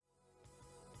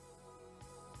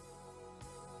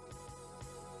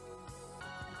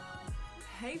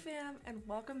Hey fam, and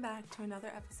welcome back to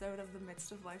another episode of the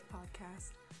Midst of Life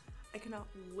podcast. I cannot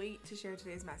wait to share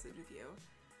today's message with you.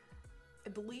 I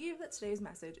believe that today's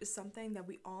message is something that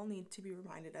we all need to be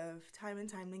reminded of time and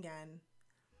time again,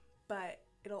 but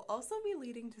it'll also be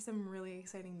leading to some really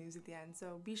exciting news at the end,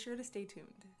 so be sure to stay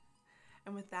tuned.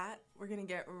 And with that, we're gonna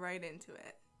get right into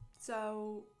it.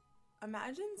 So,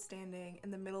 imagine standing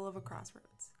in the middle of a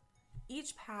crossroads,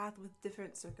 each path with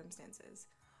different circumstances.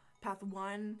 Path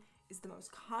 1 is the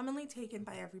most commonly taken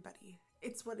by everybody.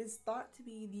 It's what is thought to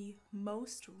be the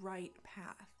most right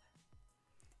path.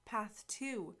 Path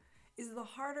 2 is the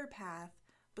harder path,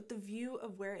 but the view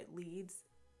of where it leads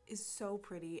is so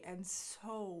pretty and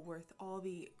so worth all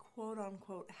the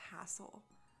quote-unquote hassle.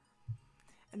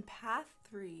 And path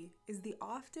 3 is the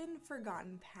often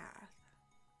forgotten path.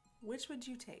 Which would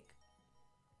you take?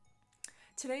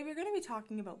 Today we're going to be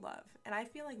talking about love, and I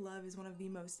feel like love is one of the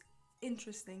most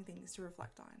interesting things to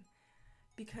reflect on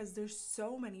because there's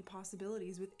so many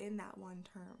possibilities within that one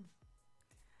term.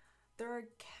 There are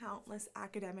countless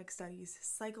academic studies,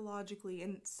 psychologically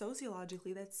and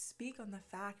sociologically, that speak on the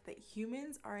fact that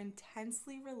humans are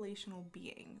intensely relational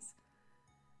beings.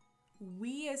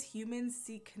 We as humans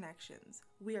seek connections.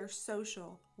 We are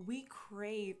social. We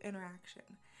crave interaction.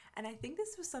 And I think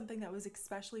this was something that was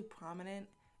especially prominent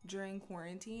during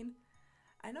quarantine.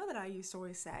 I know that I used to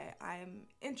always say, I'm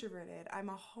introverted, I'm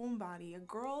a homebody, a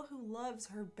girl who loves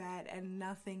her bed and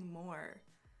nothing more.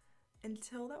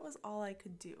 Until that was all I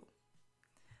could do.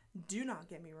 Do not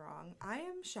get me wrong, I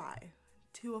am shy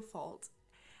to a fault.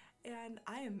 And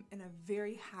I am in a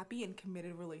very happy and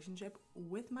committed relationship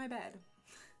with my bed.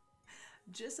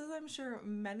 Just as I'm sure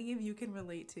many of you can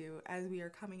relate to as we are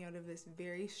coming out of this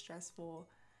very stressful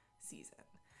season.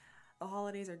 The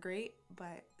holidays are great,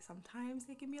 but sometimes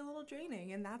they can be a little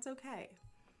draining, and that's okay.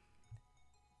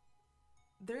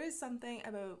 There is something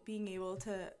about being able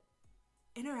to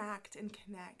interact and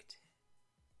connect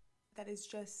that is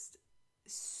just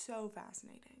so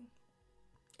fascinating.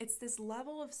 It's this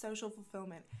level of social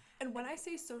fulfillment. And when I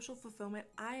say social fulfillment,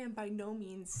 I am by no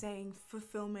means saying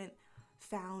fulfillment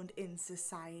found in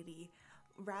society.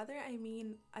 Rather, I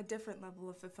mean a different level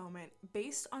of fulfillment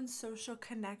based on social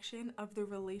connection of the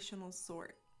relational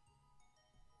sort.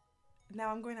 Now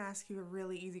I'm going to ask you a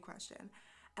really easy question,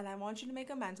 and I want you to make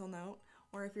a mental note,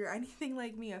 or if you're anything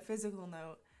like me, a physical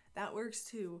note. That works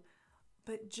too.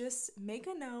 But just make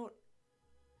a note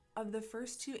of the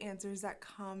first two answers that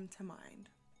come to mind.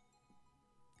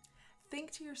 Think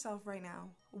to yourself right now,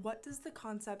 what does the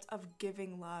concept of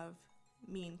giving love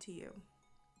mean to you?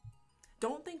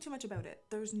 Don't think too much about it.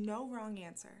 There's no wrong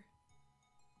answer.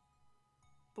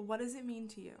 But what does it mean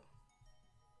to you?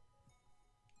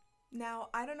 Now,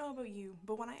 I don't know about you,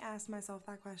 but when I asked myself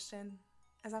that question,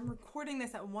 as I'm recording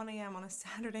this at 1 a.m. on a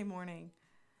Saturday morning,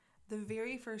 the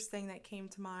very first thing that came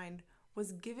to mind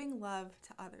was giving love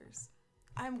to others.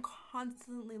 I'm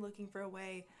constantly looking for a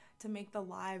way to make the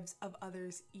lives of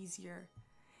others easier,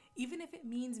 even if it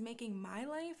means making my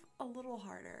life a little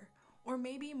harder. Or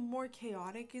maybe more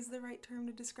chaotic is the right term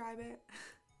to describe it.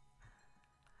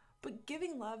 But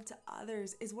giving love to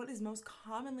others is what is most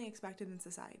commonly expected in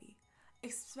society,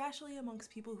 especially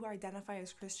amongst people who identify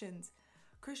as Christians.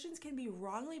 Christians can be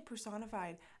wrongly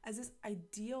personified as this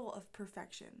ideal of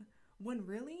perfection, when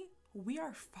really, we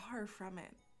are far from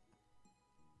it.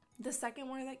 The second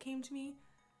one that came to me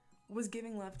was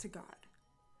giving love to God.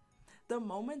 The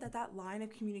moment that line of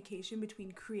communication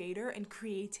between creator and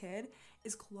created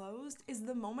is closed is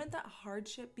the moment that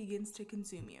hardship begins to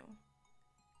consume you.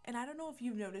 And I don't know if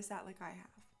you've noticed that like I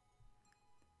have.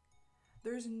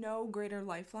 There's no greater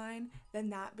lifeline than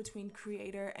that between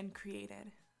creator and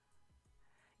created.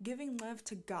 Giving love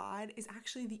to God is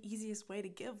actually the easiest way to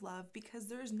give love because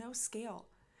there is no scale,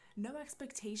 no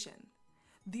expectation.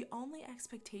 The only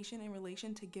expectation in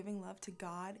relation to giving love to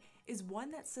God is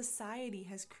one that society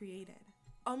has created,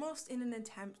 almost in an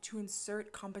attempt to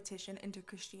insert competition into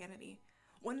Christianity,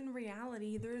 when in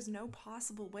reality there is no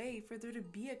possible way for there to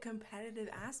be a competitive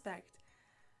aspect.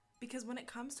 Because when it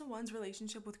comes to one's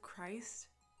relationship with Christ,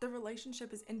 the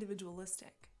relationship is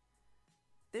individualistic.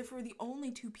 Therefore, the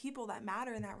only two people that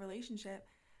matter in that relationship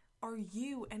are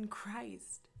you and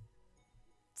Christ.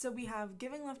 So we have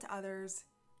giving love to others,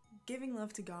 giving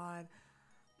love to God.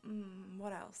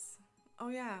 What else? Oh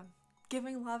yeah,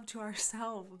 giving love to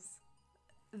ourselves.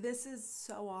 This is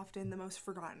so often the most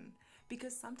forgotten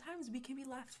because sometimes we can be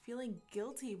left feeling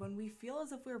guilty when we feel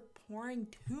as if we're pouring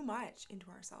too much into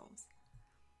ourselves.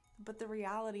 But the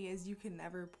reality is you can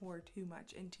never pour too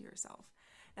much into yourself.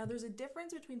 Now there's a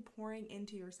difference between pouring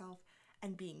into yourself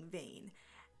and being vain,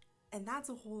 and that's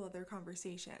a whole other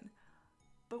conversation.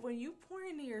 But when you pour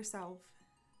into yourself,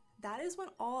 that is when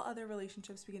all other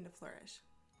relationships begin to flourish.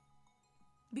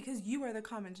 Because you are the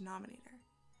common denominator.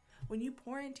 When you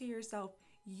pour into yourself,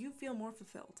 you feel more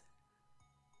fulfilled,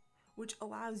 which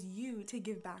allows you to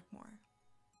give back more.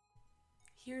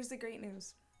 Here's the great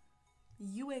news.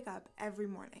 You wake up every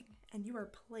morning and you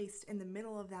are placed in the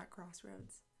middle of that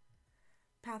crossroads.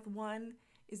 Path 1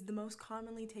 is the most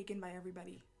commonly taken by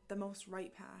everybody, the most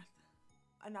right path.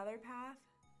 Another path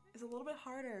is a little bit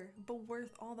harder, but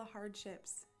worth all the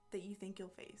hardships that you think you'll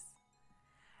face.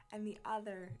 And the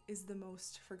other is the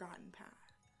most forgotten path.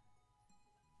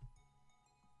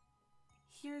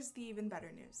 Here's the even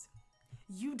better news.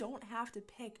 You don't have to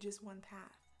pick just one path.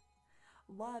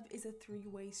 Love is a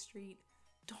three-way street.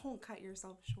 Don't cut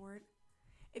yourself short.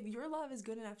 If your love is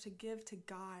good enough to give to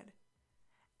God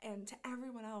and to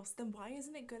everyone else, then why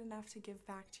isn't it good enough to give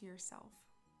back to yourself?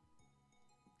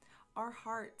 Our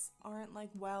hearts aren't like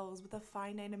wells with a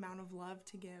finite amount of love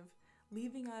to give,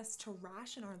 leaving us to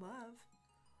ration our love.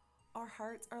 Our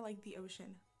hearts are like the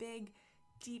ocean, big,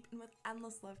 deep, and with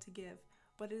endless love to give,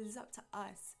 but it is up to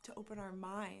us to open our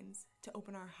minds, to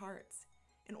open our hearts,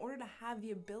 in order to have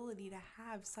the ability to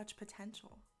have such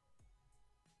potential.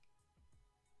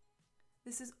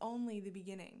 This is only the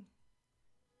beginning.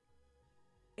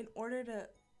 In order to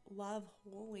love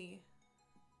wholly,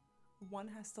 one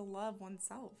has to love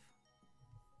oneself.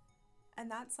 And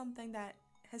that's something that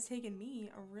has taken me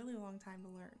a really long time to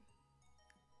learn.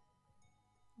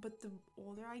 But the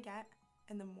older I get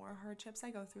and the more hardships I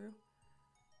go through,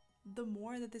 the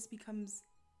more that this becomes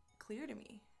clear to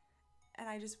me. And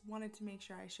I just wanted to make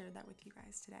sure I shared that with you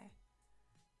guys today.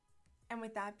 And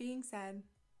with that being said,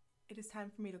 it is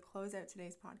time for me to close out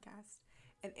today's podcast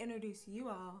and introduce you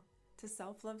all to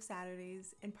Self-Love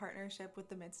Saturdays in partnership with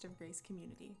the Midst of Grace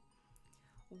community.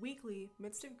 Weekly,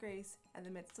 Midst of Grace and the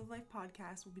Midst of Life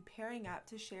podcast will be pairing up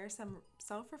to share some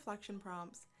self-reflection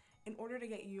prompts in order to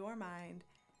get your mind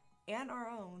and our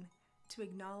own to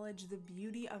acknowledge the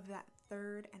beauty of that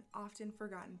third and often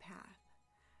forgotten path.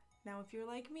 Now, if you're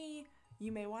like me,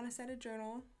 you may want to set a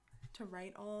journal to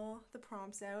write all the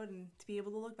prompts out and to be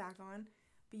able to look back on,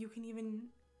 but you can even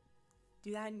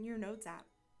do that in your notes app,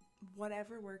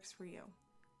 whatever works for you.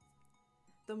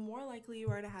 The more likely you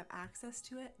are to have access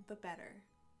to it, the better.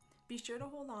 Be sure to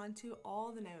hold on to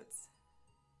all the notes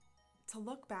to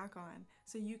look back on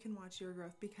so you can watch your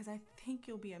growth, because I think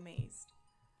you'll be amazed.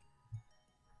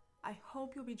 I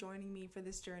hope you'll be joining me for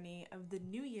this journey of the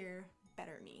new year,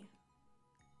 Better Me.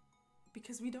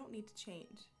 Because we don't need to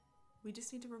change. We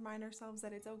just need to remind ourselves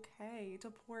that it's okay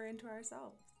to pour into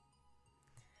ourselves.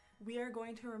 We are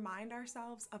going to remind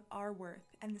ourselves of our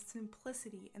worth and the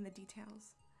simplicity in the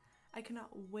details. I cannot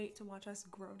wait to watch us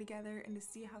grow together and to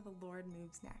see how the Lord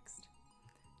moves next.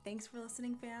 Thanks for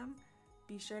listening, fam.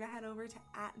 Be sure to head over to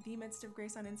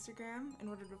 @TheMidstOfGrace on Instagram in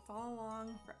order to follow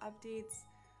along for updates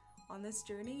on this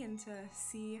journey and to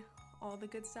see all the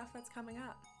good stuff that's coming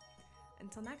up.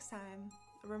 Until next time,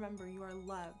 remember, you are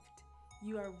loved,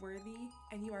 you are worthy,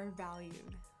 and you are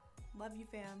valued. Love you,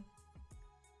 fam.